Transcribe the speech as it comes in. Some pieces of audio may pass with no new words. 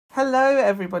Hello,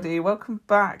 everybody. Welcome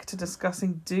back to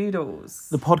Discussing Doodles.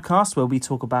 The podcast where we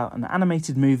talk about an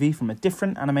animated movie from a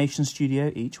different animation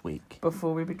studio each week.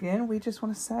 Before we begin, we just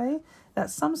want to say that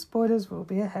some spoilers will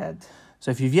be ahead. So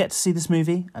if you've yet to see this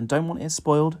movie and don't want it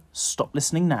spoiled, stop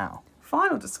listening now.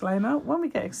 Final disclaimer, when we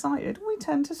get excited, we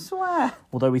tend to swear.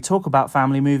 Although we talk about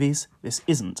family movies, this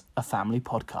isn't a family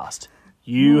podcast.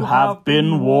 You have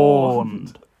been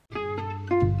warned.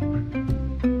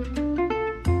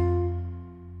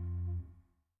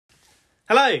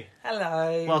 Hello.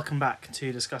 Hello. Welcome back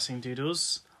to Discussing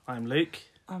Doodles. I'm Luke.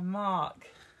 I'm Mark.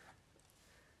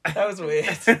 That was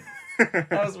weird. That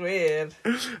was weird.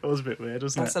 That was a bit weird,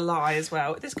 wasn't That's a lie as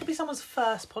well. This could be someone's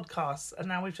first podcast, and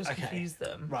now we've just confused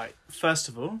them. Right. First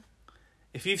of all,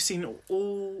 if you've seen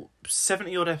all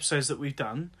 70-odd episodes that we've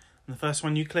done, and the first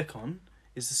one you click on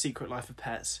is The Secret Life of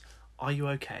Pets, are you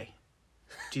okay?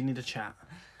 Do you need a chat?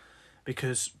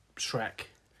 Because Shrek,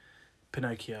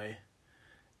 Pinocchio,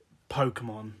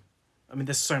 Pokemon, I mean,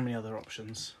 there's so many other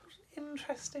options.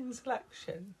 Interesting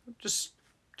selection. Just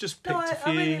picked No, a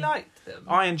few. I really liked them.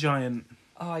 Iron Giant,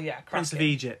 Oh, yeah. Prince of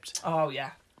cracking. Egypt, Oh,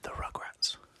 yeah. The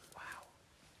Rugrats. Wow.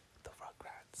 The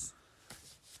Rugrats.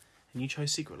 And you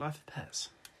chose Secret Life of Pets.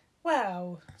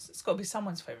 Well, it's got to be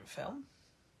someone's favourite film.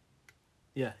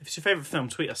 Yeah, if it's your favourite film,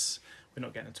 tweet us. We're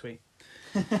not getting a tweet.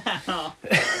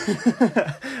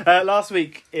 Last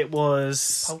week it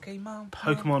was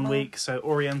Pokemon Week, so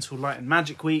Oriental Light and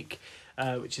Magic Week,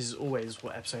 which is always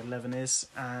what episode 11 is,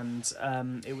 and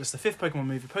it was the fifth Pokemon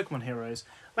movie, Pokemon Heroes,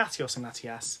 Latios and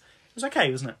Latias. It was okay,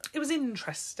 wasn't it? It was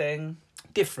interesting.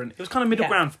 Different. It was kind of middle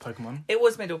ground for Pokemon. It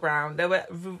was middle ground. There were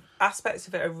aspects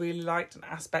of it I really liked and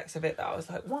aspects of it that I was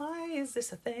like, why is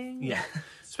this a thing? Yeah,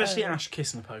 especially Ash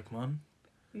kissing a Pokemon.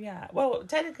 Yeah, well,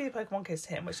 technically Pokemon kissed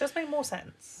him, which does make more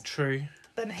sense. True.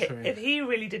 True. If he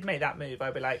really did make that move,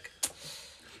 I'd be like...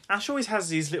 Ash always has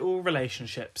these little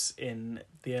relationships in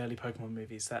the early Pokemon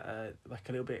movies that are like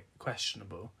a little bit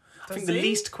questionable. I think the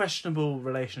least questionable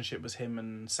relationship was him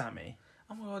and Sammy.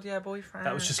 Oh my god, yeah, boyfriend.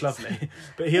 That was just lovely.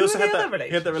 But he also had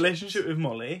that relationship with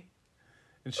Molly.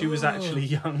 And she was actually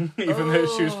young, even though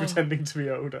she was pretending to be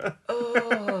older.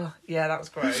 Oh, yeah, that was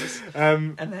gross.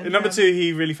 And then in number two,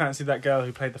 he really fancied that girl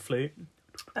who played the flute.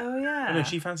 Oh, yeah. Oh, no,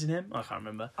 she fancied him? I can't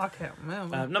remember. I can't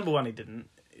remember. Number one, he didn't.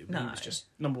 No. He was just,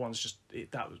 number one's just,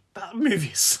 that movie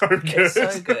is so good. It's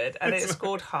so good. And it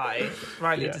scored high,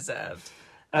 rightly deserved.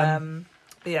 But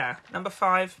yeah, number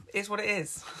 5 is what it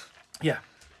is. Yeah.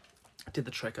 Did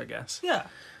the trick, I guess. Yeah.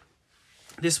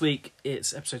 This week,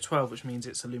 it's episode 12, which means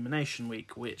it's Illumination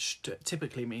Week, which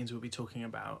typically means we'll be talking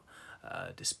about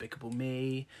Despicable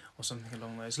Me or something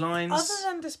along those lines. Other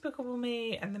than Despicable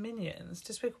Me and the Minions,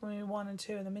 Despicable Me 1 and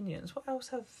 2 and the Minions, what else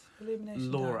have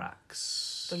Illumination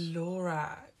Lorax. done? The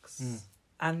Lorax.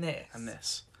 And this. And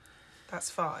this. That's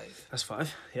 5. That's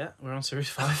 5. Yeah, we're on series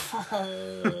 5.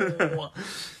 Oh.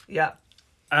 Yeah.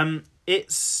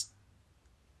 It's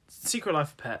Secret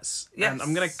Life of Pets. Yes. And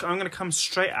I'm gonna come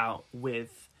straight out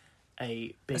with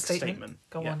a big statement.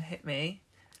 Go on, hit me.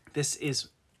 This is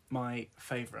my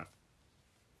favourite.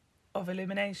 Of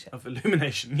Illumination. Of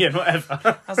Illumination. Yeah, not ever.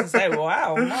 I was going to say,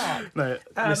 wow, Mark. No,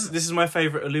 this is my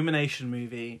favourite Illumination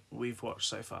movie we've watched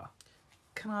so far.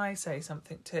 Can I say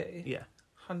something too? Yeah.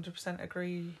 100%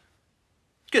 agree.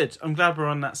 Good. I'm glad we're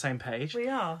on that same page. We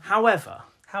are. However,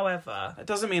 that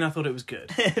doesn't mean I thought it was good.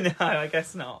 No, I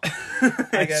guess not.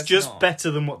 It's just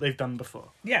better than what they've done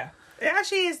before. Yeah. It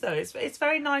actually is, though. It's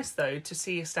very nice, though, to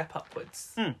see a step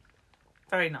upwards.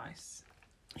 Very nice.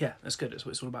 Yeah, that's good. That's what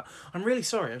it's all about. I'm really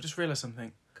sorry. I've just realised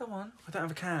something. Go on. I don't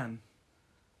have a can.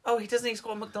 Oh, he doesn't. He's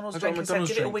got a McDonald's I've got drink. a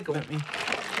McDonald's Give it a drink. wiggle. Let me...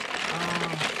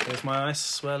 Oh. There's my ice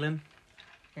swirling.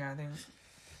 Yeah, I think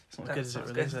It's not as good as it sounds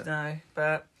really good. is. No,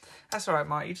 but that's all right,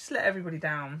 Mike. You just let everybody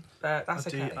down, but that's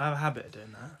okay. I have a habit of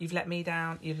doing that. You've let me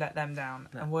down. You've let them down,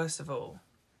 No. and worst of all,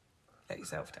 let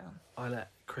yourself down. I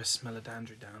let Chris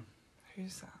Meledandri down.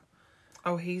 Who's that?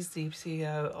 Oh, he's the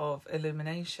CEO of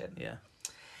Illumination. Yeah.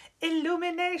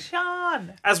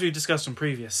 Illumination! As we've discussed on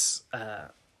previous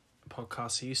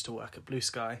podcasts, he used to work at Blue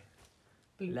Sky.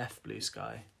 Left Blue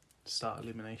Sky to start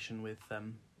Illumination with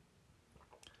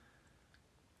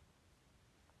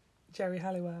Jerry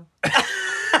Halliwell.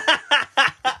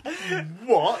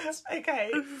 What?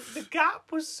 Okay, the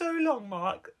gap was so long,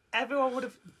 Mark. Everyone would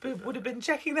have been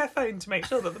checking their phone to make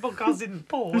sure that the podcast didn't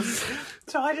pause.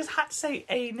 So I just had to say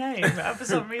a name, and for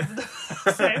some reason, the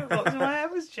first name that popped in my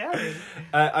head was Jerry.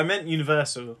 I meant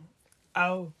Universal.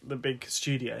 Oh, the big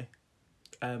studio.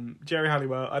 Jerry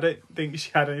Halliwell, I don't think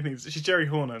she had anything... She's Jerry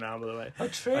Horner now, by the way. Oh,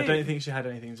 true. I don't think she had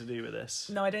anything to do with this.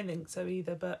 No, I don't think so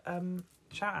either, but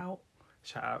shout out.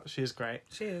 Shout out. She is great.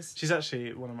 She is. She's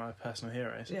actually one of my personal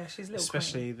heroes. Yeah, she's a little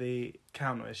Especially the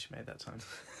cow noise she made that time.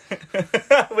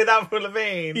 queen. With Avril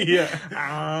Lavigne. Yeah.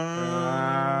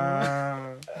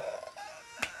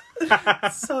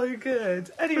 So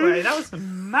good. Anyway, that was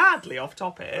madly off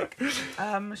topic.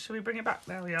 Shall we bring it back?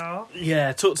 There we are.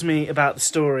 Yeah, talk to me about the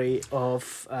story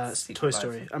of Secret Toy Life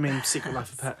Story. of Secret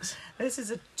Life of Pets. This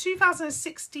is a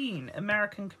 2016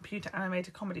 American computer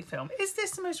animated comedy film. Is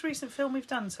this the most recent film we've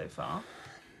done so far?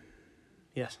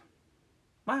 Yes.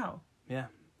 Wow. Yeah.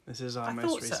 This is our I most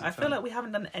thought recent so. I film. feel like we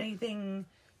haven't done anything.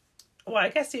 Well, I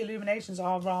guess the Illuminations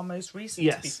are our most recent,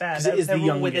 Yes, to be fair. 'cause it is They're the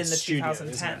all within the youngest studio,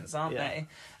 2010s, isn't it? aren't Yeah.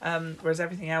 they? Whereas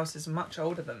everything else is much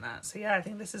older than that. So yeah, I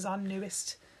think this is our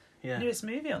newest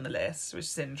movie on the list, which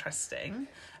is interesting.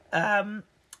 The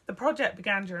project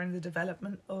began during the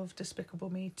development of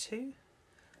Despicable Me 2.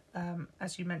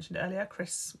 As you mentioned earlier,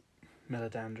 Chris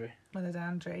Meledandri.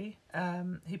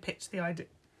 he pitched the idea.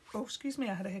 Oh, excuse me,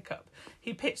 I had a hiccup.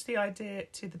 He pitched the idea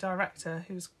to the director,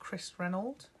 who was Chris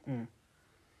Reynolds.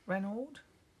 Reynolds?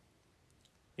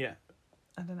 Yeah.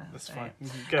 I don't know. That's how to fine. say it. You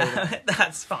can go with that.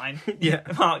 That's fine. Yeah.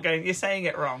 Mark going, you're saying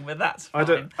it wrong, but that's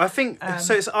fine. I think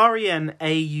so. It's Renaud.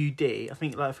 I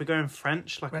think like if we're going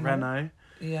French, like Renaud? Renault.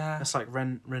 Yeah. It's like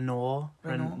Renaud. Renaud?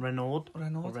 Renaud. Renaud? Or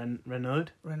Renaud.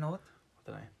 Renaud?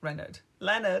 I don't know. Renaud.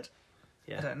 Leonard?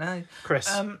 Yeah. I don't know. Chris.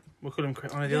 We'll call him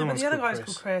Chris. Oh, the other but one's the other called guy's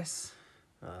Chris. called Chris.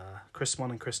 Chris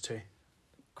 1 and Chris 2.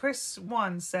 Chris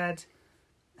 1 said,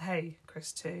 hey,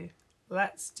 Chris 2,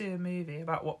 let's do a movie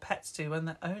about what pets do when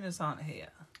the owners aren't here.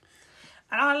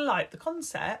 And I like the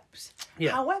concept.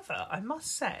 Yeah. However, I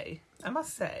must say,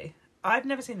 I've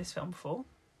never seen this film before.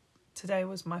 Today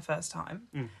was my first time.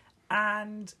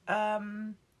 And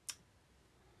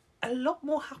a lot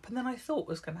more happened than I thought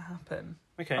was going to happen.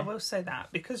 Okay. I will say that.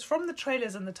 Because from the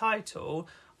trailers and the title,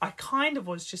 I kind of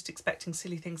was just expecting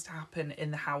silly things to happen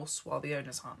in the house while the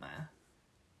owners aren't there.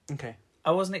 Okay.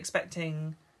 I wasn't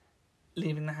expecting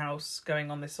leaving the house,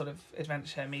 going on this sort of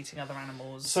adventure, meeting other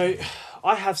animals. So,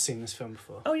 I have seen this film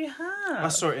before. Oh, you have? I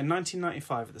saw it in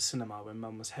 1995 at the cinema when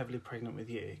Mum was heavily pregnant with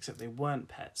you, except they weren't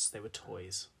pets, they were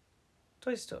toys.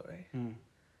 Toy Story.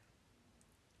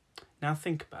 Now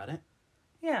think about it.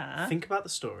 Yeah. Think about the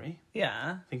story.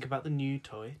 Yeah. Think about the new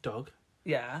toy, dog.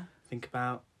 Yeah. Think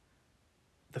about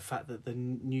the fact that the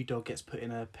new dog gets put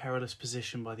in a perilous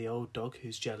position by the old dog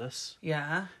who's jealous.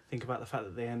 Yeah. Think about the fact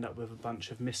that they end up with a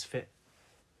bunch of misfit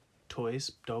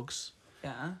toys, dogs.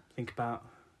 Yeah. Think about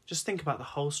the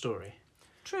whole story.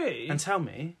 True. And tell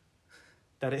me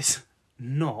that it's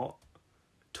not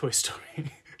Toy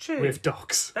Story True. with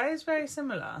dogs. That is very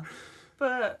similar.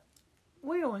 But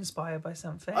we're all inspired by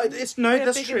something. That's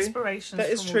big true. Inspirations That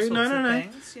is from true. All No, sorts no, of no.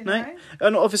 Things, you No. know?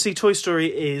 And obviously Toy Story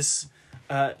is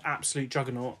absolute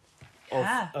juggernaut of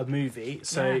Yeah. a movie.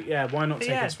 So yeah, why not But take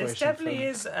yeah, inspiration this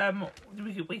definitely from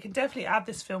is. We can definitely add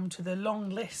this film to the long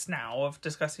list now of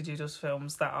Disgusty Doodles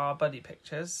films that are buddy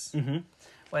pictures,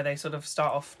 where they sort of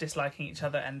start off disliking each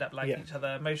other, end up liking each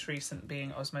other. Most recent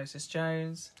being Osmosis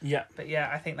Jones. Yeah. But yeah,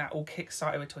 I think that all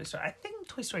kick-started with Toy Story. I think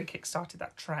Toy Story kick-started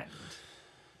that trend.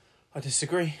 I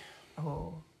disagree.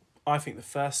 Oh. I think the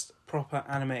first proper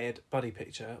animated buddy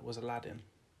picture was Aladdin.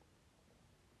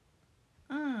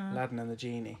 Aladdin and the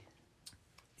Genie.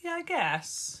 Yeah, I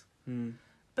guess.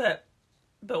 But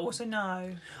also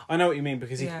no. I know what you mean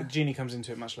because Yeah. Genie comes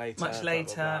into it much later. Much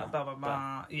later, blah, blah,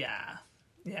 blah. Yeah.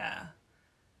 Yeah.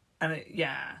 And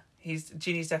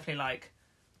Genie's definitely like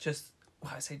just,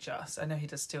 well, I say just, I know he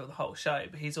does steal the whole show,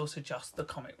 but he's also just the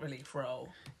comic relief role.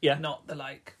 Yeah. Not the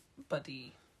like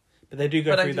buddy. But they do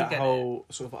go But I through do that get whole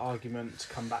sort of argument to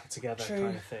come back together True.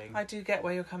 kind of thing. I do get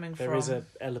where you're coming from. There is an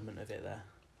element of it there.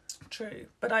 True.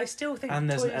 But I still think And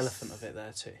there's an elephant of it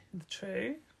there too.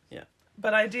 True. Yeah.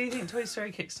 But I do think Toy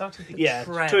Story kickstarted the Yeah,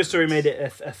 trend. Toy Story made it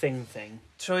a thing.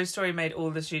 Toy Story made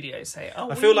all the studios say, "Oh,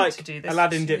 I we feel need like to do this."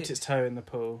 Aladdin too. dipped its toe in the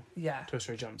pool. Yeah. Toy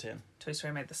Story jumped in. Toy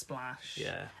Story made the splash.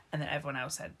 Yeah. And then everyone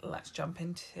else said, "Let's jump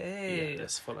in too." Yeah,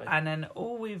 let's follow. And then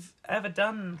all we've ever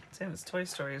done since Toy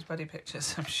Story is buddy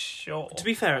pictures, I'm sure. To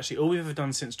be fair, actually, all we've ever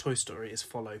done since Toy Story is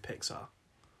follow Pixar.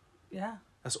 Yeah.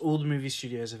 That's all the movie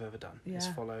studios have ever done. Is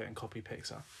Yeah. follow and copy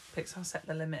Pixar. Pixar set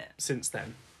the limit. Since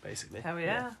then, basically. Hell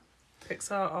yeah.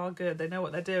 Pixar are good. They know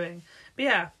what they're doing. But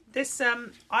yeah, this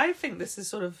I think this is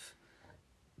sort of,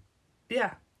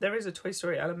 yeah, there is a Toy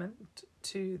Story element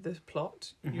to the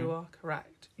plot. Mm-hmm. You are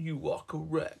correct.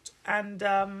 And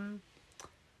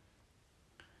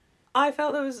I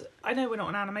felt there was, I know we're not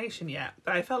on animation yet,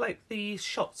 but I felt like the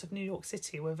shots of New York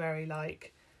City were very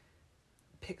like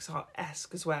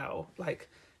Pixar-esque as well. Like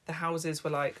the houses were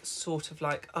like sort of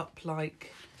like up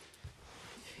like,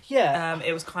 Yeah.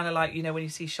 It was kind of like, you know, when you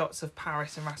see shots of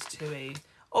Paris and Ratatouille,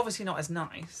 obviously not as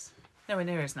nice, nowhere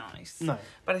near as nice. No.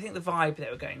 But I think the vibe they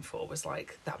were going for was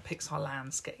like that Pixar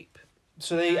landscape.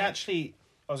 So they actually...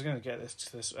 I was going to get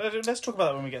to this. Let's talk about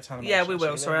that when we get to animation. Yeah, we will.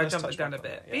 actually. Sorry, I Let's jumped touch the gun a back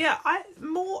on bit. that, But yeah,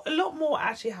 a lot more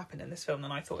actually happened in this film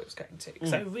than I thought it was going to.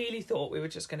 Because I really thought we were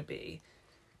just going to be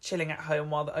chilling at home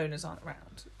while the owners aren't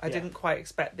around. I didn't quite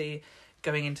expect the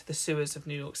going into the sewers of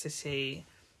New York City,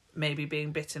 maybe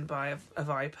being bitten by a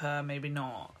viper, maybe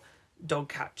not, dog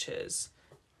catchers,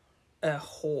 a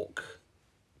hawk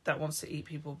that wants to eat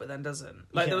people but then doesn't.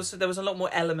 Like there was a lot more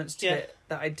elements to it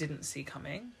that I didn't see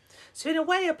coming. So in a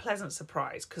way, a pleasant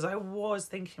surprise, because I was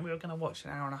thinking we were going to watch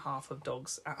an hour and a half of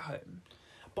dogs at home.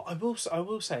 But I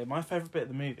will say, my favourite bit of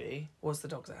the movie... Was the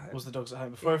dogs at home. Was the dogs at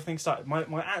home. Before everything started, my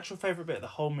actual favourite bit of the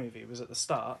whole movie was at the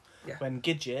start, when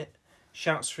Gidget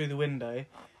shouts through the window,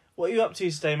 "What are you up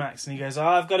to today, Max?" And he goes,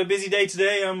 "I've got a busy day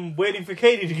today, I'm waiting for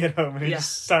Katie to get home." And he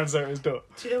just stands there at his door.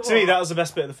 Do you know what? To me, that was the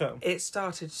best bit of the film. It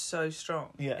started so strong.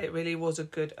 Yeah. It really was a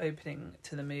good opening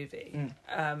to the movie.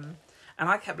 And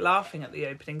I kept laughing at the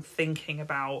opening, thinking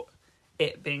about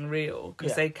it being real,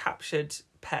 because they captured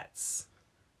pets.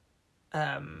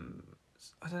 I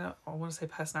don't know, I want to say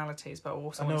personalities, but I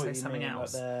also want to say something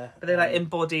else. But they like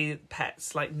embody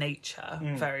pets, like nature,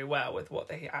 very well with what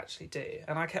they actually do.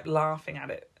 And I kept laughing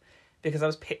at it because I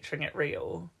was picturing it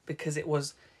real, because it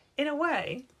was, in a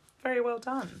way, very well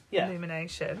done. Yeah.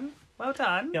 Illumination. Well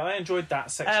done. Yeah, I enjoyed that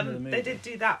section of the movie. They did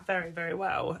do that very, very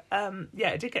well.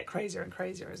 It did get crazier and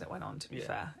crazier as it went on, to be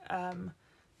fair.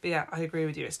 But yeah, I agree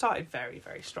with you. It started very,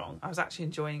 very strong. I was actually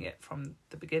enjoying it from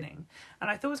the beginning.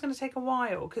 And I thought it was going to take a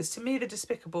while, because to me, the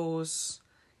Despicables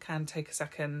can take a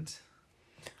second.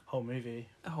 Whole movie.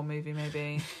 A whole movie,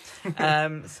 maybe.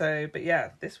 But yeah,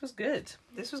 this was good.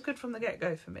 This was good from the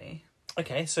get-go for me.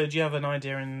 Okay, so do you have an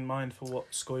idea in mind for what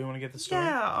score you want to give the story?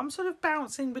 Yeah, I'm sort of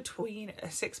bouncing between a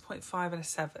 6.5 and a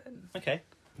 7. Okay,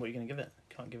 what are you going to give it?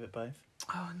 Can't give it both.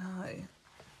 Oh, no.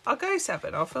 I'll go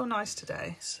 7. I'll feel nice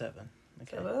today. 7.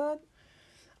 Okay. 7. I'm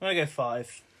going to go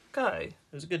 5. Go. It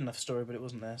was a good enough story, but it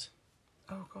wasn't theirs.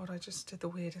 Oh, God, I just did the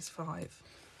weirdest 5.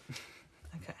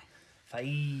 Okay.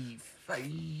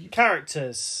 5.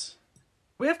 Characters.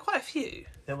 We have quite a few.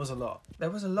 There was a lot.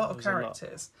 There was a lot of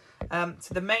characters.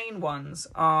 So the main ones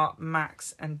are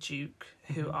Max and Duke,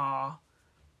 who are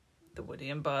the Woody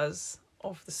and Buzz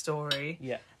of the story.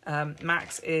 Yeah.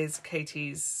 Max is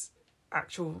Katie's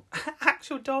actual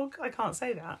dog. I can't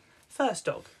say that. First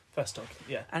dog. First dog,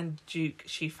 yeah. And Duke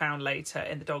she found later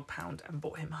in the dog pound and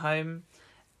brought him home.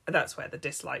 That's where the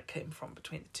dislike came from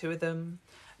between the two of them.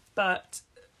 But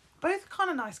both kind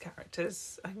of nice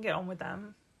characters. I can get on with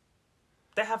them.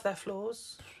 They have their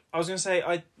flaws. I was going to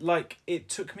say, it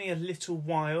took me a little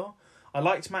while. I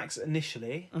liked Max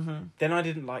initially. Mm-hmm. Then I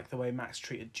didn't like the way Max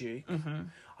treated Duke. Mm-hmm.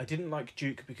 I didn't like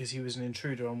Duke because he was an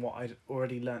intruder on what I'd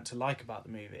already learnt to like about the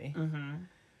movie. Mm-hmm.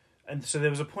 And so there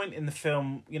was a point in the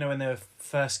film, you know, when they were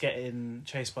first getting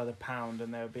chased by the pound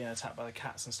and they were being attacked by the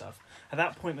cats and stuff. At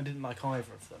that point, I didn't like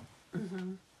either of them.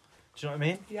 Mm-hmm. Do you know what I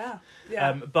mean? Yeah.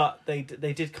 Yeah. But they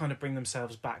did kind of bring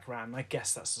themselves back round. I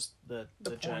guess that's just the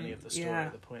journey point, of the story, yeah.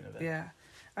 the point of it. Yeah.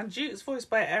 And Duke's voiced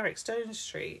by Eric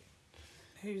Stonestreet,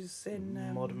 who's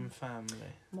in Modern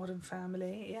Family. Modern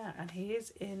Family, yeah. And he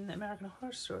is in American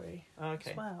Horror Story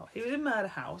Okay. as well. He was in Murder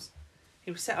House.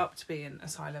 He was set up to be in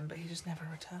Asylum, but he just never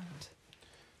returned.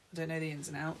 I don't know the ins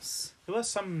and outs. There were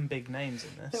some big names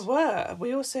in this. There were.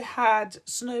 We also had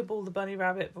Snowball the Bunny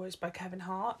Rabbit, voiced by Kevin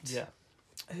Hart. Yeah.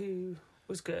 Who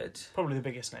was good. Probably the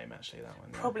biggest name, actually, that one.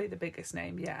 Yeah. Probably the biggest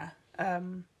name, yeah.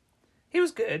 He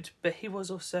was good, but he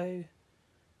was also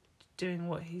doing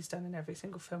what he's done in every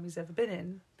single film he's ever been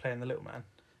in. Playing the little man.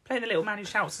 Playing the little man who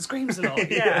shouts and screams a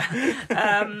lot,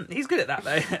 yeah. He's good at that,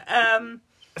 though.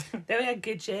 Then we had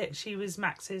Gidget. She was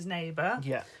Max's neighbour.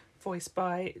 Yeah. Voiced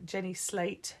by Jenny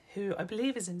Slate, who I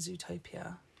believe is in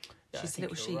Zootopia. Yeah, She's the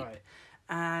little sheep. Right.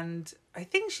 And I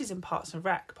think she's in Parks and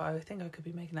Rec, but I think I could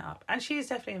be making that up. And she is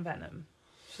definitely in Venom.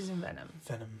 She's in Venom.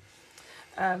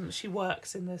 Venom. She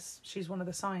works in this. She's one of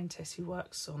the scientists who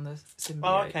works on the symbiote.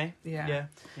 Oh, okay. Yeah.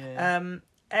 Yeah.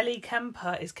 Ellie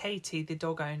Kemper is Katie, the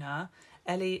dog owner.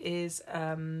 Ellie is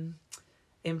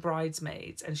in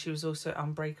Bridesmaids, and she was also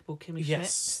Unbreakable Kimmy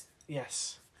Schmidt.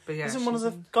 Yes. But yeah, isn't one of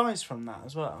the guys from that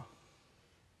as well?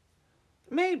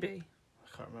 Maybe.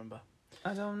 I can't remember.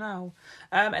 I don't know.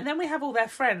 And then we have all their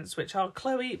friends, which are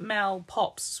Chloe, Mel,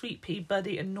 Pops, Sweet Pea,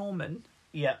 Buddy, and Norman.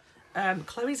 Yeah.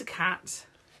 Chloe's a cat.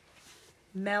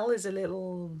 Mel is a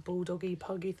little bulldoggy,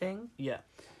 puggy thing. Yeah.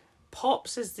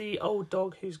 Pops is the old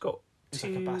dog who's got He's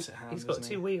like a basset hound, He's got isn't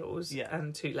he? two wheels Yeah.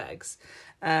 and two legs.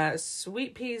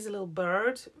 Sweet Pea's a little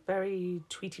bird, very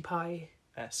Tweety Pie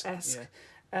esque.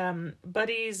 Yeah.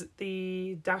 Buddy's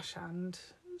the dachshund,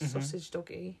 Mm-hmm. sausage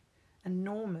doggy, and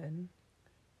Norman.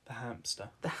 The hamster.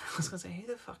 I was gonna say, who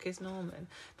the fuck is Norman?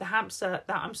 The hamster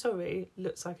that, I'm sorry,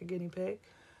 looks like a guinea pig.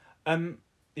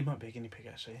 He might be a guinea pig,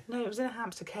 actually. No, it was in a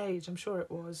hamster cage. I'm sure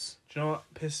it was. Do you know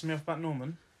what pisses me off about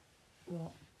Norman?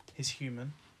 What? He's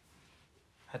human.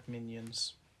 Had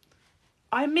minions.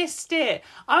 I missed it.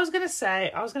 I was going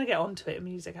to get onto it in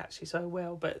music actually, so I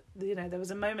will. But, you know, there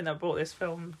was a moment that brought this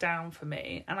film down for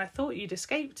me, and I thought you'd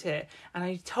escaped it. And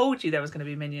I told you there was going to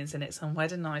be minions in it somewhere,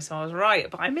 didn't I? So I was right,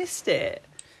 but I missed it.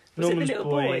 Was Norman's it the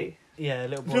little boy? Yeah,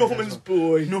 little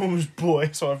boy. Norman's boy.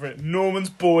 So I've written Norman's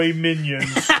boy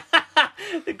minions.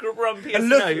 The grumpiest And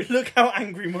note. look how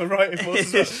angry my writing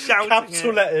was. Just shouting Capital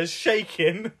it. letters,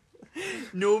 shaking.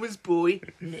 Norman's boy.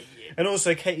 And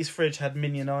also, Katie's fridge had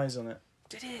minion eyes on it.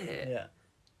 Did it? Yeah.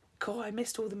 God, I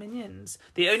missed all the minions.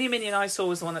 The only minion I saw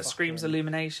was the one that screams Fucking-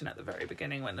 Illumination at the very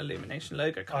beginning when the Illumination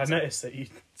logo I comes out. noticed that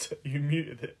you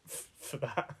muted it for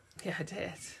that, Yeah, I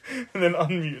did. and then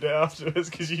unmuted it afterwards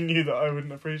because you knew that I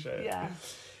wouldn't appreciate it. Yeah.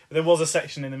 There was a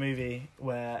section in the movie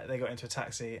where they got into a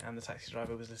taxi and the taxi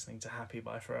driver was listening to Happy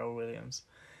by Pharrell Williams.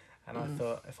 And I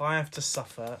thought, if I have to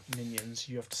suffer Minions,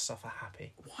 you have to suffer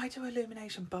Happy. Why do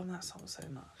Illumination bum that song so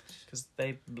much? Because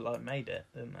they made it,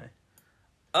 didn't they?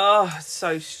 Oh,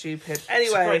 so stupid. It's a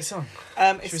Anyway, great song.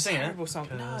 it's Should we a sing terrible it? song.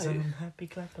 'Cause No. I'm happy,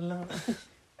 clap along.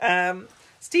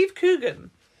 Steve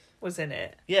Coogan was in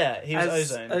it. Yeah, he was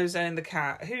as Ozone. Ozone the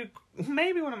cat, who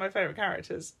may be one of my favourite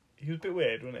characters. He was a bit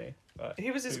weird, wasn't he? Like,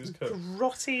 He was this cool.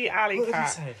 grotty alley What did he cat.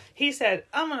 say? He said,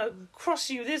 I'm going to cross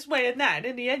you this way and that, and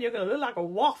in the end you're going to look like a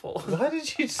waffle. Why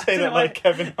did you say don't that know like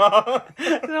Kevin Hart? I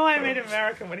don't know why I made him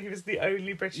American when he was the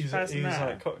only British He was person there.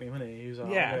 like Cockney, wasn't he? He was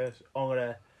like, Yeah.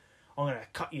 I'm gonna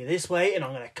cut you this way and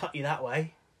I'm gonna cut you that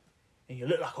way, and you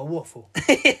look like a waffle.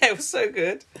 Yeah, it was so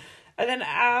good. And then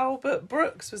Albert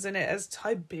Brooks was in it as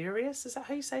Tiberius. Is that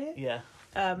how you say it? Yeah.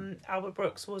 Albert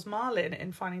Brooks was Marlin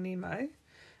in Finding Nemo.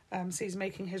 So he's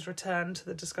making his return to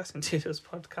the Discussing Doodles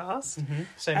podcast. Mm-hmm.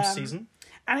 Same season.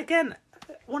 And again,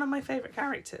 one of my favourite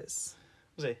characters.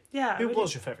 Was he? Yeah. Who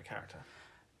was your favourite character?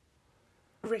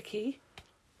 Ricky.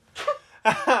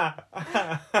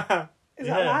 Is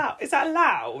Yeah. that allowed? Is that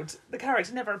allowed? The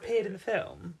character never appeared in the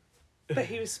film, but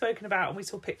he was spoken about and we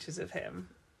saw pictures of him.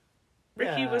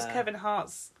 Ricky was Yeah. Kevin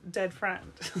Hart's dead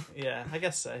friend. Yeah, I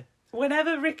guess so.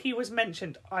 Whenever Ricky was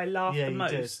mentioned, I laughed Yeah, the you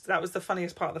most. did. That was the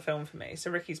funniest part of the film for me.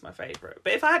 So Ricky's my favourite.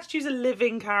 But if I had to choose a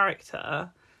living character,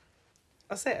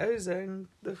 I'll say Ozone,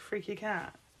 the freaky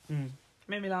cat.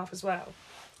 Made me laugh as well.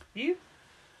 You?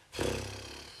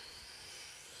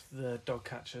 The dog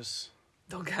catchers.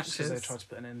 Dog Because catchers. they tried to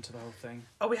put an end to the whole thing.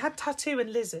 Oh, we had Tattoo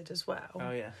and Lizard as well.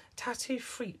 Oh yeah. Tattoo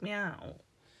freaked me out.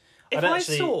 If I'd I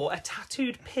actually- saw a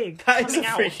tattooed pig That is coming a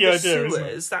out freaky of the idea, isn't it?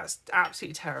 sewers, that's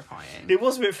absolutely terrifying. It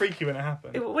was a bit freaky when it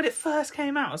happened. When it first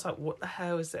came out, I was like, what the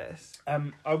hell is this?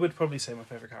 I would probably say my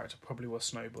favourite character probably was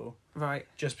Snowball, Right.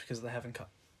 just because of the heaven cart.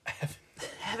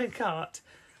 Heaven cart.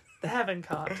 The heaven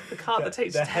cart. The cart that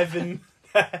takes the you to heaven.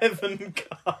 The heaven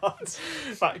cart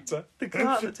factor. The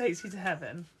cart that takes you to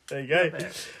heaven. There you go. Love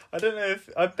it. I don't know if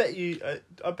I bet you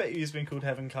it's been called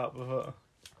Heaven Cart before.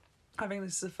 I think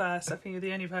this is the first. I think you're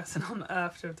the only person on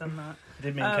Earth to have done that. I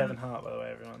did mean Kevin Hart, by the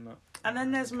way, everyone. Not. And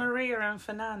then there's Maria and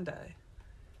Fernando.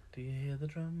 Do you hear the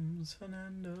drums,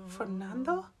 Fernando?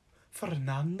 Fernando?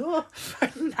 Fernando?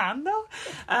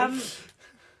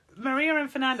 Maria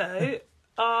and Fernando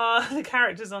are the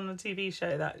characters on the TV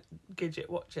show that Gidget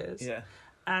watches. Yeah.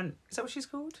 And is that what she's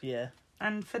called? Yeah.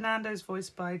 And Fernando's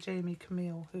voiced by Jamie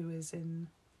Camille, who is in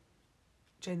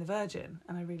Jane the Virgin,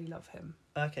 and I really love him.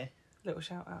 Okay. Little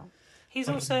shout out. He's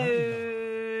Fernando.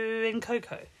 also in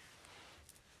Coco.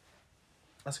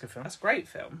 That's a good film. That's a great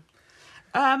film.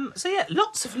 So yeah,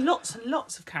 lots and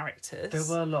lots of characters.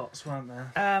 There were lots, weren't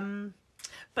there?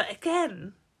 But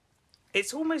again,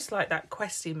 it's almost like that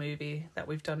Questy movie that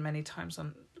we've done many times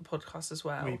on the podcast as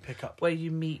well. We pick up. Where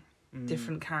you meet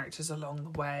different characters along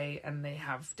the way and they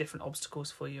have different obstacles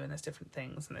for you and there's different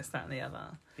things and this, that and the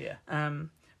other. Yeah.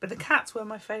 But the cats were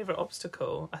my favourite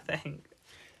obstacle, I think.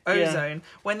 Yeah. Ozone,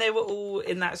 when they were all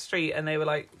in that street and they were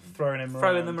like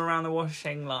Throwing them around the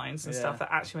washing lines and stuff, Yeah.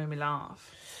 that actually made me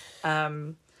laugh.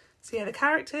 So yeah, the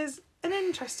characters, an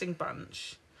interesting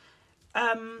bunch.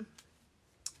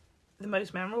 The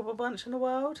most memorable bunch in the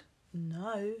world?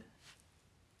 No.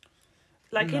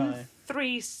 Like in No.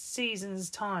 3 seasons'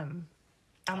 time,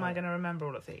 am I going to remember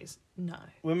all of these? No.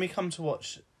 When we come to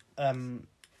watch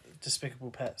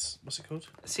Despicable Pets, what's it called?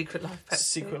 Secret Life of Pets.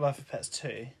 Secret Life of Pets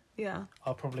 2. Yeah,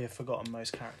 I'll probably have forgotten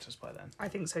most characters by then. I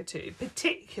think so too.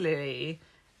 Particularly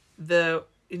the,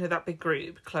 that big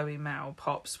group, Chloe, Mel,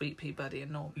 Pop, Sweet Pea, Buddy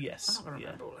and Norman. Yes. I'm not going to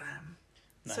remember all of them.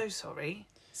 No. So sorry.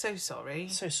 So sorry.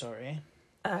 So sorry.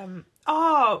 Mel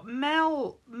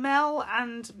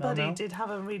and Buddy Mel? did have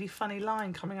a really funny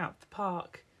line coming out of the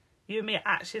park. You and me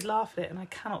actually laughed at it, and I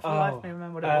cannot for the life of me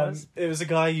remember what it was. It was a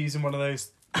guy using one of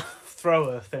those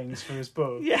thrower things for his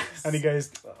ball. Yes. And he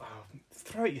goes,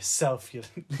 throw it yourself, you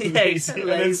Yeah, lazy. he's And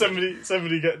then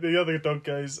lazy. the other dog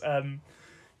goes,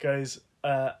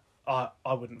 I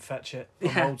wouldn't fetch it. I'm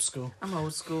Yeah. old school. I'm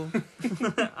old school.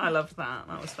 I loved that.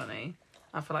 That was funny.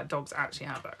 I feel like dogs actually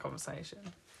have that conversation.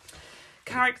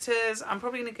 Characters, I'm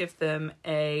probably going to give them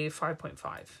a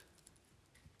 5.5.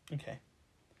 Okay.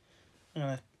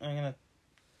 I'm gonna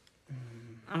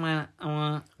I'm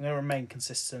gonna remain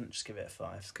consistent. Just give it a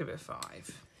 5. give it a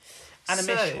 5.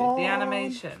 Animation. So, the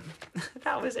animation.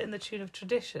 That was in the tune of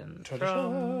Tradition.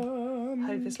 From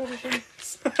Hocus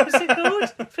Pocus. What's it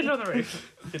called? Fiddler on the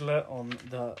Roof. Fiddler on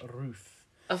the Roof.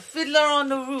 A Fiddler on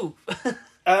the Roof.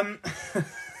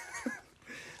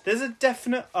 There's a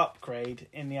definite upgrade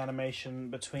in the animation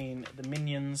between the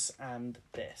Minions and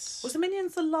this. Was the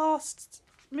Minions the last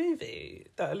movie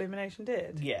that Illumination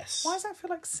did? Yes. Why does that feel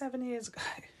like 7 years ago?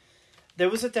 There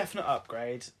was a definite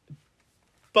upgrade,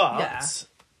 but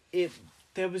Yeah.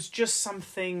 there was just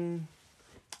something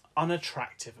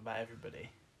unattractive about everybody,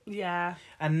 Yeah,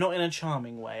 and not in a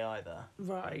charming way either.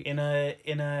 right. In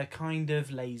a kind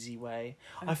of lazy way.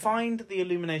 I find the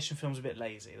Illumination films a bit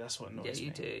lazy. That's what annoys me. Yeah,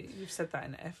 you do. You've said that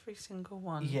in every single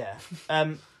one. Yeah.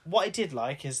 What I did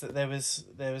like is that there was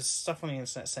stuff on the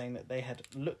internet saying that they had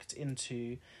looked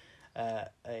into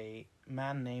a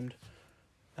man named.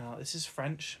 Now this is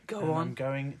French. Go and on. I'm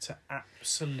going to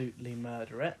absolutely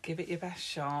murder it. Give it your best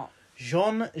shot.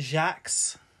 Jean-Jacques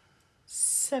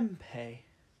Sempe.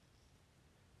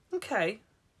 Okay.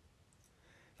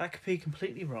 That could be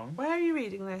completely wrong. Where are you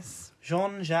reading this?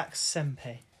 Jean-Jacques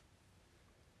Sempe.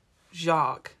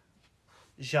 Jacques.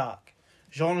 Jacques.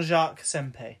 Jean-Jacques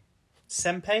Sempe.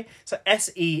 Sempe? So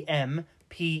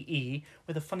Sempe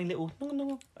with a funny little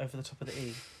over the top of the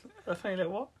E. A funny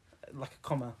little what? Like a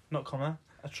comma. Not comma.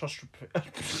 Atrostrophe.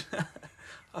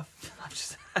 I've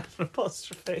just had an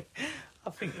apostrophe. I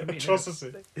think you mean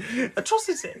Atrocity.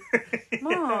 Atrocity.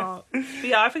 Mark. But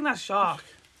yeah, I think that's Jacques.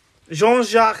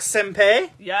 Jean-Jacques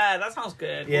Sempe. Yeah, that sounds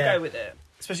good. Yeah. We'll go with it.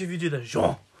 Especially if you do the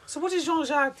Jean. So what did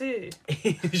Jean-Jacques do?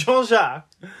 Jean-Jacques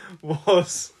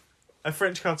was a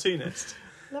French cartoonist.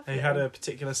 Lovely. He had a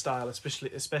particular style, especially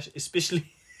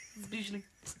Usually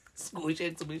squishy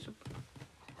exhibition.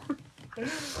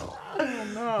 Oh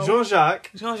no.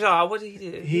 Jean-Jacques. Jean-Jacques, what did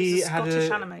he do? He was a had Scottish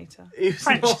a- animator. He was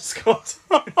French. not Scottish.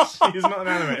 He was not an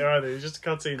animator either. He was just a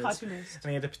cartoonist. Cartoonist. And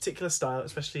he had a particular style,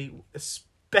 especially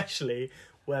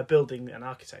where building and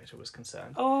architecture was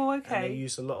concerned. Oh, And they okay.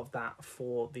 used a lot of that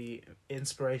for the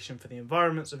inspiration for the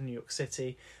environments of New York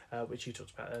City, which you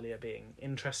talked about earlier being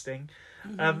interesting.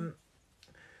 Mm-hmm.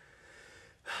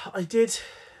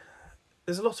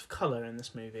 There's a lot of colour in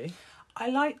this movie. I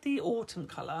like the autumn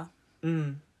colour.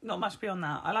 Mm, Not much beyond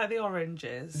that. I like the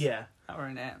oranges yeah. that were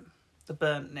in it. The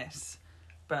burntness.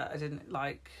 But I didn't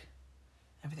like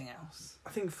everything else. I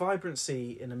think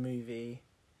vibrancy in a movie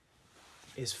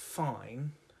is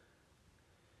fine,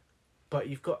 but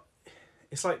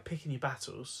it's like picking your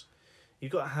battles.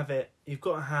 You've got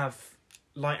to have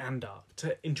light and dark.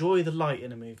 To enjoy the light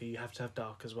in a movie, you have to have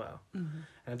dark as well. Mm-hmm.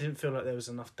 And I didn't feel like there was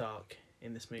enough dark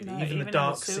in this movie. No, even the in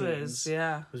dark sewers, scenes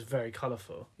yeah. was very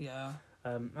colourful. Yeah.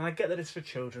 And I get that it's for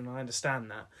children, I understand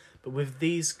that. But with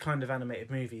these kind of animated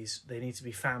movies, they need to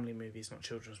be family movies, not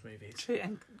children's movies. True.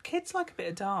 And kids like a bit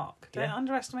of dark. Don't Yeah.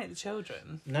 underestimate the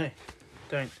children. No,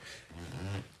 don't.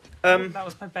 That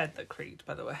was my bed that creaked,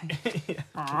 by the way. It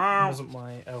wasn't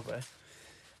my elbow.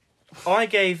 I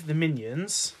gave the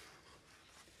Minions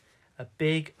a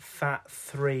big fat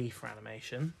 3 for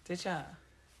animation. Did ya?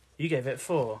 You gave it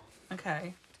 4.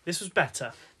 Okay. This was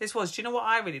better. This was. Do you know what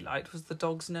I really liked? Was the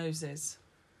dogs' noses.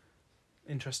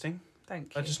 Interesting.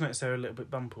 Thank you. I just noticed they were a little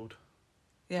bit bumpled. Is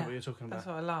that yeah. what you're talking That's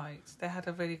about? what I liked. They had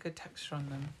a really good texture on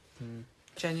them. Mm.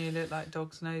 Genuinely looked like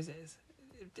dogs' noses.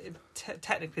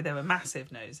 Technically, they were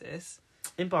massive noses.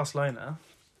 In Barcelona,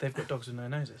 they've got dogs with no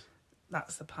noses.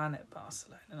 That's the planet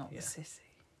Barcelona, not Yeah. the city.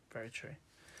 Very true.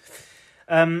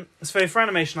 So for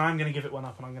animation, I'm going to give it 1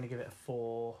 up, and I'm going to give it a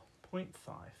 4.5.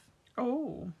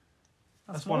 Oh.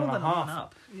 That's That's more 1.5 than a 1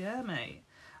 up. Yeah, mate.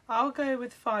 I'll go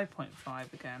with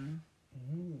 5.5 again.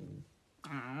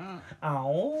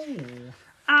 Ow.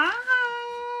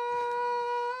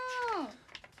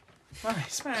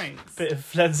 Nice, thanks. Bit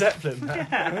of Led Zeppelin there.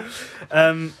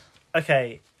 Yeah.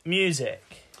 Okay, Music.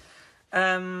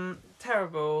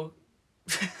 Terrible.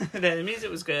 The music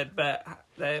was good, but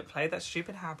they played that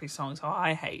stupid happy song, so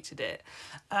I hated it.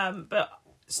 But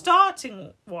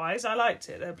starting wise, I liked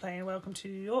it. They're playing "Welcome to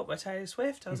New York" by Taylor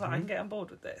Swift. I was like, I can get on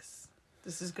board with this.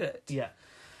 This is good. Yeah.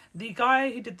 The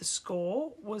guy who did the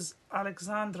score was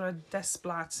Alexandra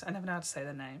Desplat. I never know how to say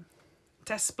their name.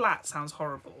 Desplat sounds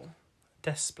horrible.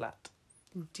 Desplat.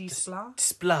 Desplat?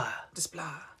 Desplat.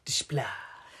 Desplat. Desplat.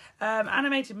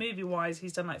 Animated movie wise,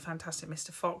 he's done like Fantastic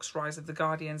Mr. Fox, Rise of the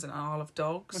Guardians, and Isle of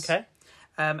Dogs. Okay.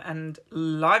 And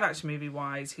live action movie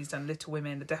wise, he's done Little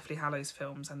Women, the Deathly Hallows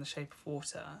films, and The Shape of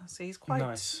Water. So he's quite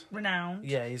Nice. renowned.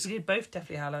 Yeah, He did both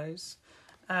Deathly Hallows.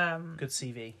 good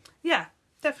CV. Yeah,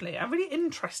 definitely. And really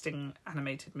interesting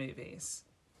animated movies,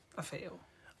 I feel.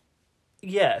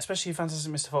 Yeah, especially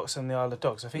Fantastic Mr. Fox and the Isle of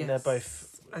Dogs. I think they're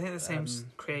both... I think the same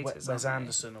creators. Wes aren't they?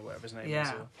 Anderson or whatever his name Yeah.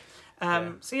 is.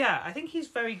 Or... So yeah, I think he's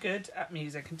very good at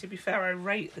music, and to be fair, I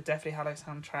rate the Deathly Hallows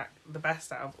soundtrack the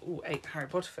best out of all 8 Harry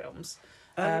Potter films.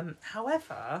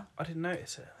 However, I didn't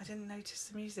notice it. I didn't notice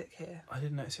the music here. I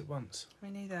didn't notice it once.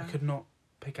 Me neither. I could not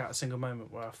pick out a single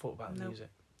moment where I thought about the music.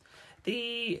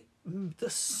 The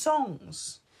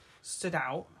songs stood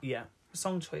out. Yeah. The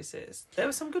song choices. There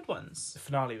were some good ones. The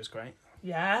finale was great.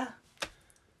 Yeah.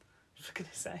 For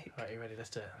goodness sake. Right, you ready? Let's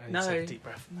do it. I need No. to take a deep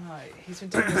breath. No, he's been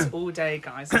doing this all day,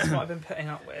 guys. That's what I've been putting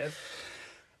up with.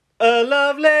 A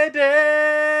lovely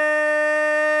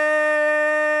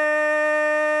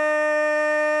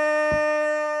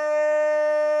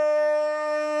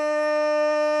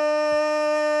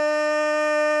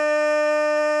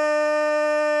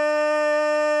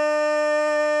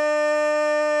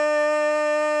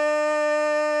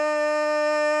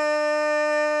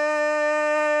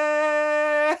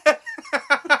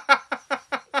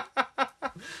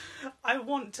I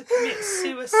want to commit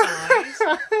suicide.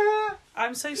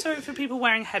 I'm so sorry for people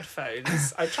wearing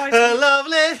headphones. I tried A to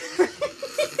lovely...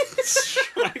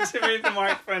 trying to move the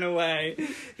microphone away.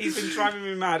 He's been driving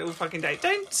me mad all fucking day.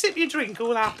 Don't sip your drink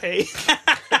all happy.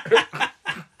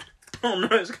 Oh no,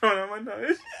 it's going on my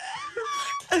nose.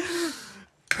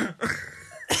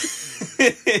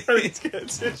 I need to get a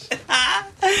tissue.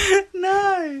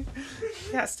 No.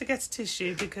 He has to get a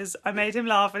tissue because I made him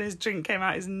laugh and his drink came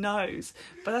out his nose.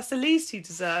 But that's the least he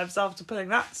deserves after pulling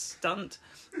that stunt.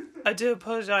 I do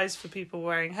apologise for people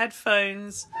wearing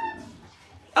headphones.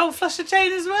 Oh, flush the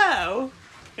chain as well.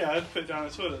 Yeah, I had to put it down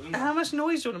the toilet, didn't I? How much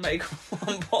noise do you want to make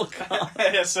on podcast?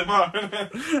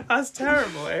 ASMR. That's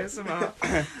terrible,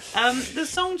 ASMR. The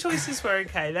song choices were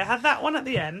okay. They had that one at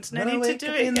the end. No When I need to wake do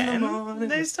up it in the again. morning.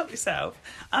 No, stop yourself.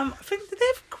 I think, did they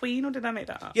have Queen or did I make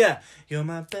that up? Yeah. You're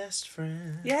my best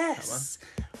friend. Yes.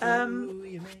 That one. Ooh,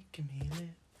 you're making me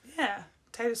live. Yeah.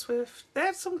 Taylor Swift. They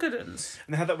had some good ones.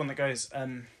 And they had that one that goes,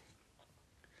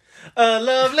 a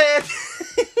lovely...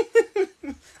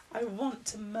 I want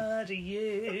to murder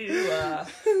you.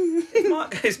 If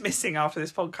Mark goes missing after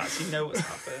this podcast, you know what's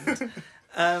happened.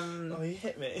 Oh, you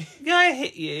hit me. Yeah, I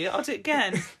hit you. I'll do it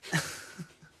again.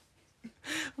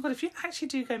 Oh God, if you actually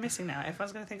do go missing now,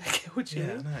 everyone's going to think I killed you.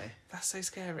 Yeah, I know. That's so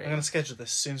scary. I'm going to schedule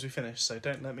this as soon as we finish, so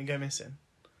don't let me go missing.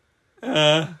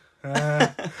 I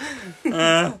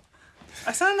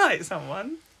sound like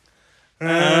someone.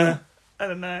 I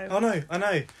don't know. Oh no, I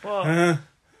know. What?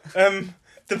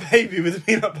 The baby with the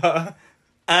peanut butter.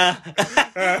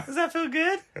 Does that feel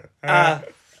good? Yeah.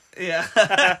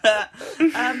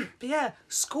 But yeah,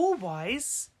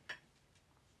 score-wise,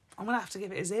 I'm going to have to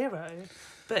give it a 0.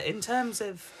 But in terms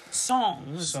of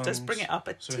songs, let's bring it up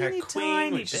a So we had teeny Queen,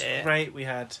 tiny which bit. is great. We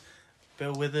had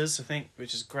Bill Withers, I think,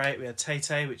 which is great. We had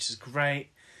Tay-Tay, which is great.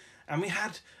 And we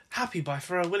had Happy by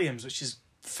Pharrell Williams, which is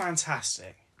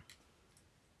fantastic.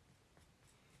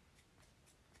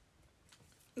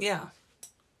 Yeah.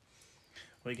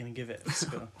 What are you going to give it?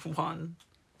 Spill? 1.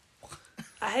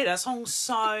 I hate that song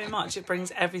so much. It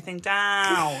brings everything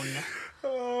down.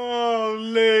 Oh,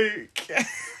 Luke.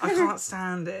 I can't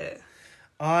stand it.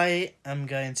 I am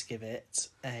going to give it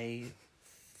a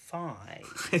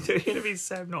 5. You're going to be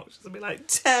so obnoxious and be like,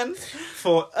 10.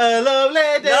 For a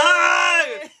lovely day. No!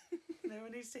 No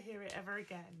one needs to hear it ever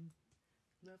again.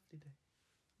 Lovely day.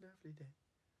 Lovely day.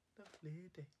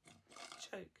 Lovely day.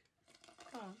 Choke.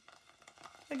 Come on.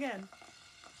 Again.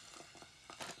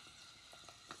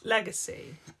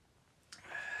 Legacy.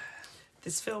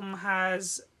 This film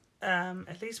has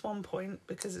at least 1 point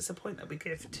because it's a point that we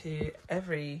give to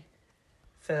every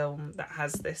film that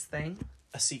has this thing.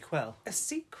 A sequel. A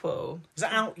sequel. Is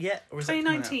that out yet? Or is that coming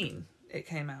out? 2019 it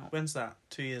came out. When's that?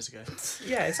 2 years ago.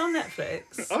 Yeah, it's on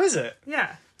Netflix. Oh, is it?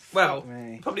 Yeah. Well, Fuck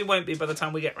me. probably won't be by the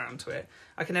time we get round to it.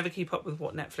 I can never keep up with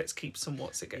what Netflix keeps and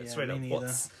what's it gets Yeah, rid me of. neither.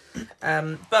 What's,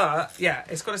 but yeah,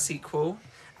 it's got a sequel,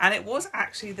 and it was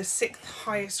actually the 6th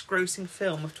highest grossing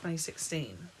film of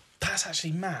 2016. That's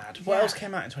actually mad. What Yeah. else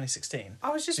came out in 2016? I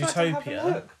was just about to have a Zootopia.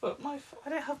 look, but I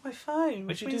don't have my phone,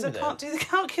 which you do means I with can't it? do the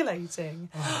calculating.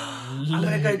 I'm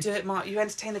going to go do it, Mark. You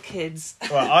entertain the kids.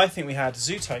 Well, I think we had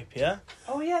Zootopia.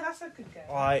 Oh, yeah, that's a good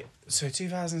game. So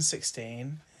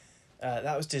 2016,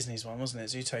 that was Disney's one, wasn't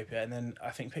it? Zootopia. And then I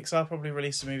think Pixar probably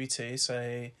released a movie too.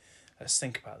 So let's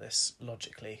think about this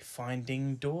logically.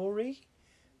 Finding Dory,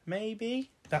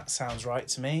 maybe? That sounds right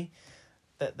to me.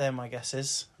 They're my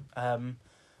guesses.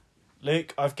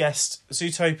 Luke, I've guessed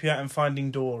Zootopia and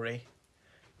Finding Dory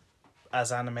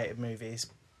as animated movies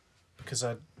because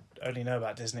I only know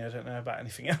about Disney. I don't know about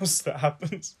anything else that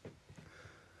happens.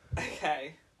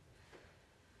 Okay.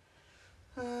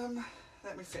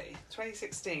 Let me see.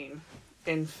 2016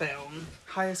 in film,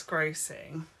 highest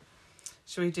grossing.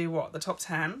 Should we do what? The top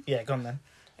 10? Yeah, go on then.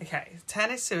 Okay.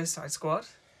 10 is Suicide Squad.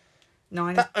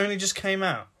 9 That only just came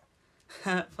out.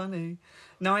 is funny.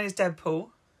 9 is Deadpool.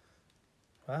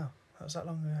 Wow, that was that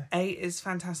long ago. 8 is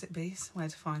Fantastic Beasts. Where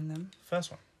to find them?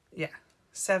 First one. Yeah.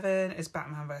 7 is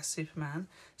Batman vs Superman.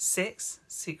 6,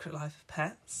 Secret Life of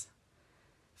Pets.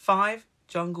 5,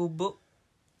 Jungle Book.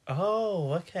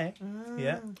 Oh, okay.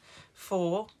 Yeah.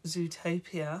 4,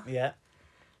 Zootopia. Yeah.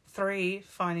 3,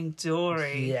 Finding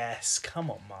Dory. Yes, come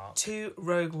on, Mark. 2,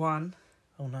 Rogue One.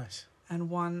 Oh, nice. And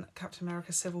 1, Captain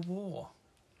America Civil War.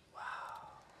 Wow.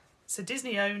 So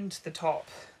Disney owned the top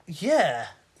Yeah.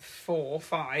 4,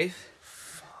 5.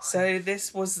 So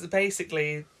this was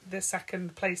basically the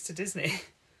second place to Disney.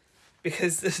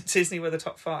 Because Disney were the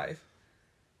top 5.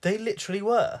 They literally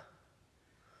were.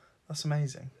 That's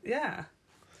amazing. Yeah.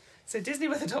 So Disney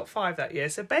were the top 5 that year.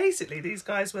 So basically these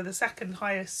guys were the second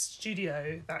highest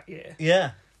studio that year.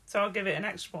 Yeah. So I'll give it an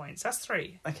extra point. So that's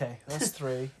 3. Okay, that's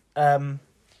 3.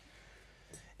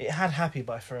 It had Happy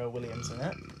by Pharrell Williams in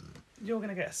it. You're going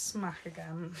to get a smack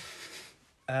again.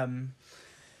 And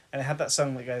it had that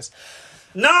song that goes,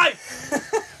 No!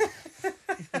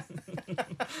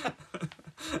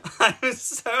 I'm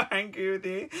so angry with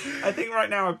you. I think right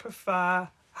now I prefer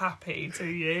Happy to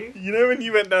you. you know when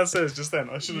you went downstairs just then,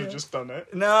 I should have Yeah. just done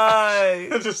it.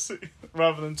 No! Just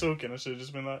rather than talking, I should have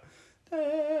just been like,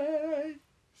 hey.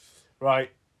 Right.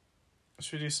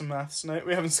 Should we do some maths? No,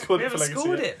 we haven't scored We it for haven't Legacy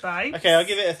scored yet. it, babe. Okay, I'll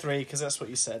give it a 3 because that's what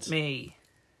you said. Me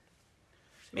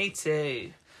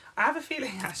too. I have a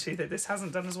feeling actually that this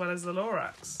hasn't done as well as the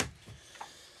Lorax.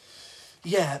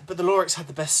 Yeah, but the Lorax had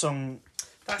the best song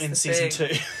That's in the season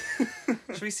thing. 2.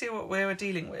 Should we see what we were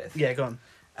dealing with? Yeah, go on.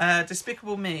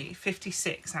 Despicable Me,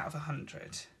 56 out of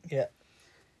 100. Yeah.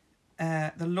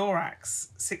 The Lorax,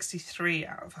 63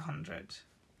 out of 100.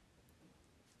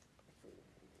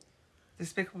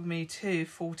 Despicable Me 2,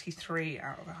 43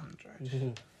 out of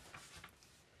 100.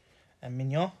 And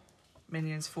Mignon?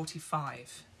 Minions,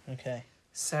 45. Okay.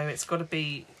 So it's got to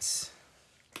beat...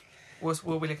 What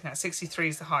were we looking at? 63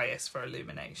 is the highest for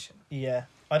Illumination. Yeah.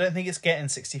 I don't think it's getting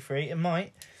 63. It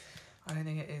might. I don't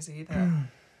think it is either.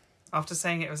 After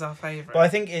saying it was our favourite. But I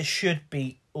think it should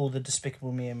beat all the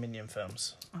Despicable Me and Minion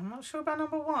films. I'm not sure about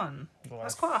number 1. Well,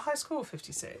 That's quite a high score,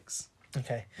 56.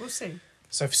 Okay. We'll see.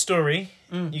 So for story,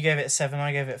 you gave it a 7,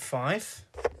 I gave it a 5.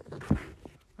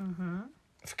 Mm-hmm.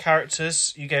 For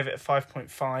characters, you gave it a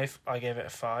 5.5, I gave it a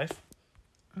 5.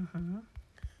 Mm-hmm.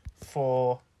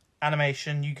 For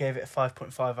animation, you gave it a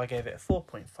 5.5, I gave it a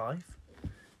 4.5.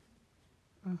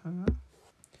 Mm-hmm.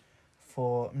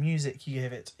 For music, you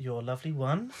gave it your lovely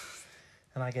 1,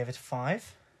 and I gave it a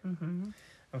 5. Mm-hmm.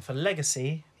 And for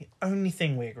legacy, the only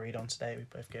thing we agreed on today, we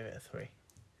both gave it a 3.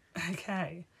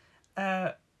 Okay.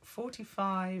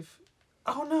 45.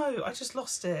 Oh no, I just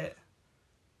lost it.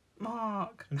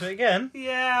 Mark. And do it again.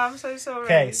 Yeah, I'm so sorry.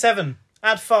 Okay, 7.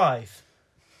 Add 5.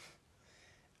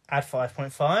 Add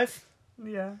 5.5.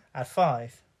 Yeah. Add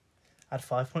 5. Add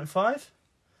 5.5.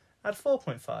 Add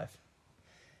 4.5.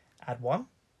 Add 1.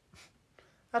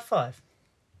 Add 5.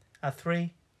 Add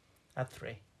 3. Add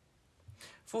 3.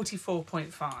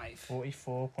 44.5.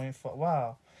 44.5.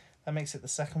 Wow. That makes it the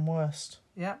second worst.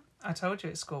 Yeah, I told you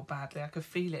it scored badly. I could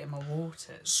feel it in my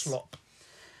waters. Slop.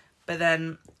 But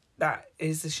then that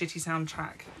is the shitty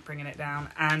soundtrack bringing it down.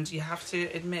 And you have to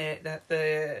admit that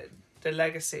the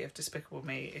legacy of Despicable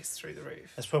Me is through the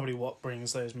roof. That's probably what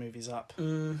brings those movies up.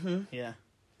 Mm-hmm. Yeah.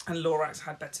 And Lorax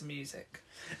had better music.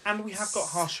 And we have got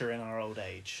harsher in our old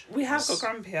age. We have got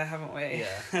grumpier, haven't we?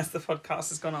 Yeah. As the podcast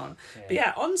has gone on. Yeah. But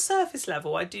yeah, on surface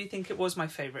level, I do think it was my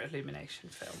favourite Illumination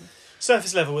film.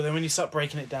 Surface level, then when you start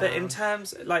breaking it down. But in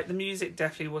terms, like, the music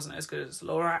definitely wasn't as good as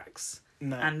Lorax.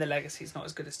 No. and the legacy's not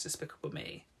as good as Despicable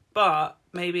Me. But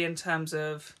maybe in terms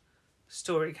of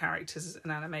story, characters,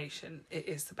 and animation, it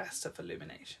is the best of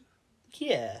Illumination.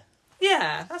 Yeah.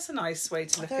 Yeah, that's a nice way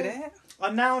to look at Okay. it.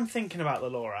 I'm thinking about the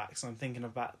Lorax. I'm thinking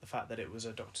about the fact that it was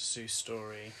a Dr. Seuss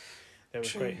story. There was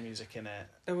True. great music in it.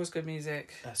 There was good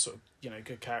music. Sort of,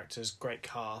 good characters, great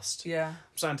cast. Yeah,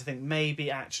 I'm starting to think maybe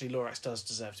actually Lorax does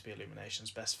deserve to be Illumination's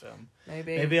best film.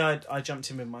 maybe. Maybe I jumped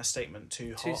in with my statement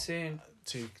too Too hot. soon.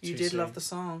 Too You too did soon. love the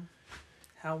song.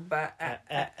 How bad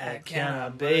can I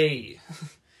be?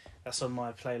 That's on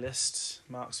my playlist.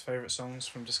 Mark's favourite songs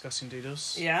from Discussing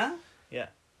Doodles. Yeah? Yeah.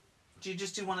 Do you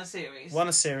just do one a series? One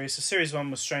a series. So series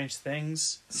 1 was Strange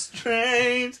Things.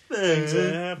 Strange Things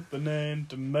are happening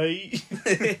to me.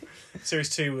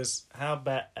 Series 2 was How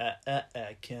Bad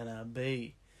Can I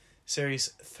Be? Series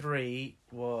 3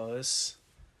 was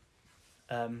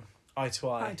Eye to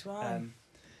Eye. Eye to Eye.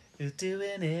 You're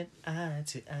doing it eye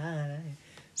to eye.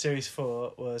 Series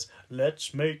 4 was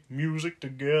Let's Make Music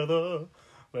Together.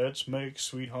 Let's make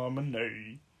sweet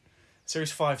harmony.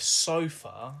 Series 5 so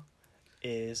far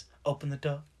is Open the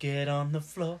door, get on the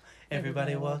floor,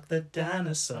 everybody walk the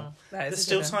dinosaur. There's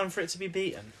still time for it to be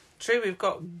beaten. True, we've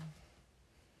got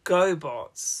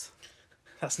GoBots.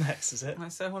 That's next, is it? I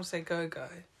still want to say Go-Go.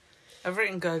 I've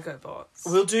written Go-Go Bots.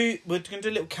 We're going to do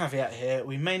a little caveat here.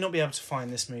 We may not be able to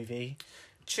find this movie.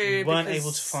 True, We weren't because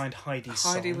able to find Heidi's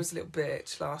song. Heidi was a little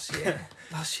bitch last year.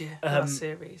 last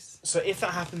series. So if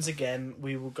that happens again,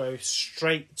 we will go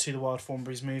straight to the Wild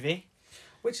Thornberrys movie.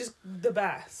 Which is the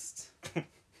best.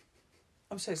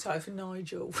 I'm so sorry for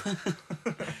Nigel.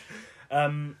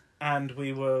 And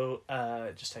we will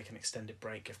just take an extended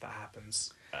break if that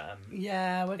happens.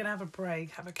 Yeah, we're going to have a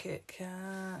break, have a Kit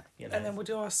Kat. And then we'll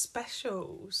do our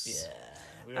specials. Yeah,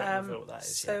 we won't reveal what that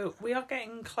is So we are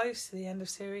getting close to the end of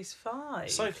Series 5.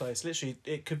 yet. So close. Literally,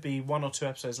 it could be 1 or 2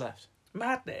 episodes left.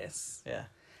 Madness. Yeah.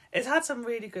 It's had some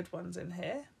really good ones in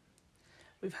here.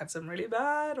 We've had some really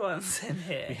bad ones in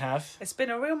here. We have. It's been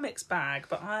a real mixed bag,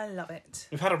 but I love it.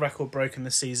 We've had a record broken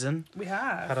this season. We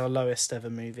have. Had our lowest ever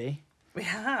movie. We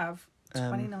have.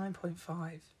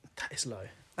 29.5. That is low.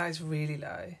 That is really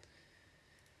low.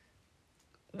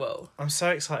 Whoa. I'm so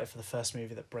excited for the first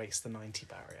movie that breaks the 90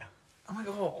 barrier. Oh my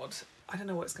god. I don't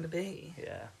know what it's going to be.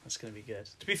 Yeah, that's going to be good.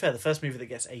 To be fair, the first movie that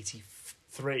gets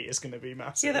 83 is going to be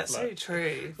massive. Yeah, that's so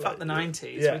true. Fuck the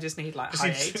 90s. yeah. We just need like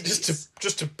high 80s.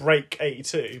 Just to break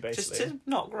 82, basically. Just to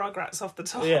knock Rugrats off the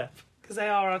top. Yeah. Because they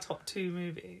are our top 2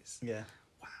 movies. Yeah.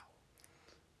 Wow.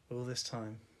 All this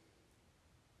time.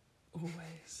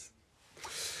 Always.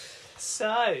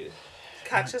 So,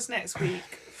 catch us next week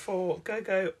for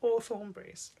Go-Go or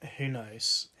Thornberrys. Who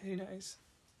knows? Who knows?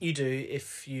 You do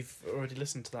if you've already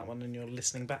listened to that one and you're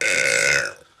listening back.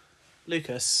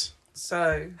 Lucas,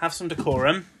 So have some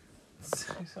decorum.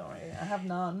 So sorry, I have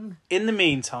none. In the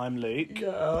meantime, Luke,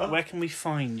 Yeah. where can we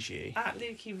find you? At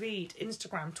Lukey Reed,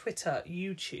 Instagram, Twitter,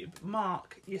 YouTube.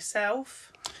 Mark,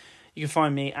 yourself. You can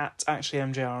find me at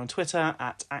ActuallyMJR on Twitter,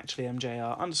 at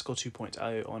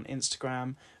ActuallyMJR_2.0 on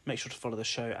Instagram. Make sure to follow the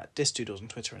show at Disdoodles on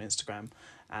Twitter and Instagram.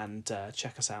 And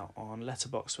check us out on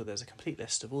Letterboxd, where there's a complete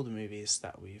list of all the movies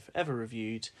that we've ever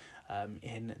reviewed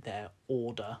in their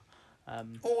order.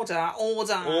 Order.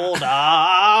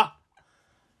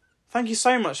 Thank you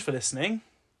so much for listening.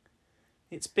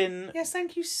 It's been... Yes,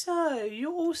 thank you so.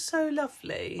 You're all so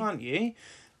lovely. Aren't you?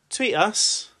 Tweet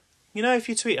us. You know, if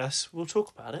you tweet us, we'll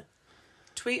talk about it.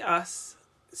 Tweet us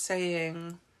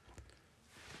saying...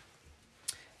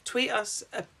 Tweet us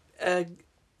a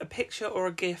picture or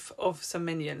a gif of some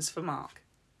minions for Mark.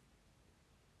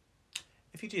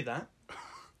 If you do that,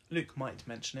 Luke might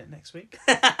mention it next week.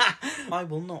 I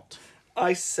will not.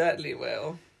 I certainly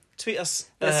will. Tweet us.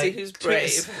 Let's see who's tweet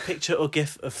us brave. a picture or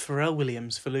gif of Pharrell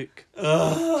Williams for Luke. And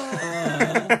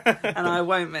I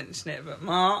won't mention it, but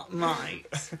Mark might.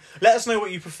 Let us know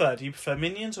what you prefer. Do you prefer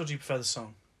Minions or do you prefer the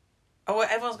song? Oh, well,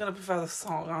 everyone's going to prefer the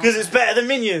song, aren't Because it's they? better than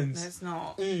No, Minions. it's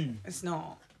not. Mm. It's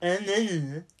not.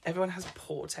 Right. Everyone has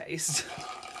poor taste.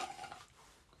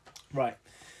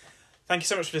 Thank you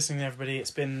so much for listening, everybody.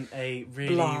 It's been a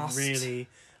really, Blast. really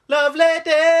lovely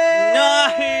day.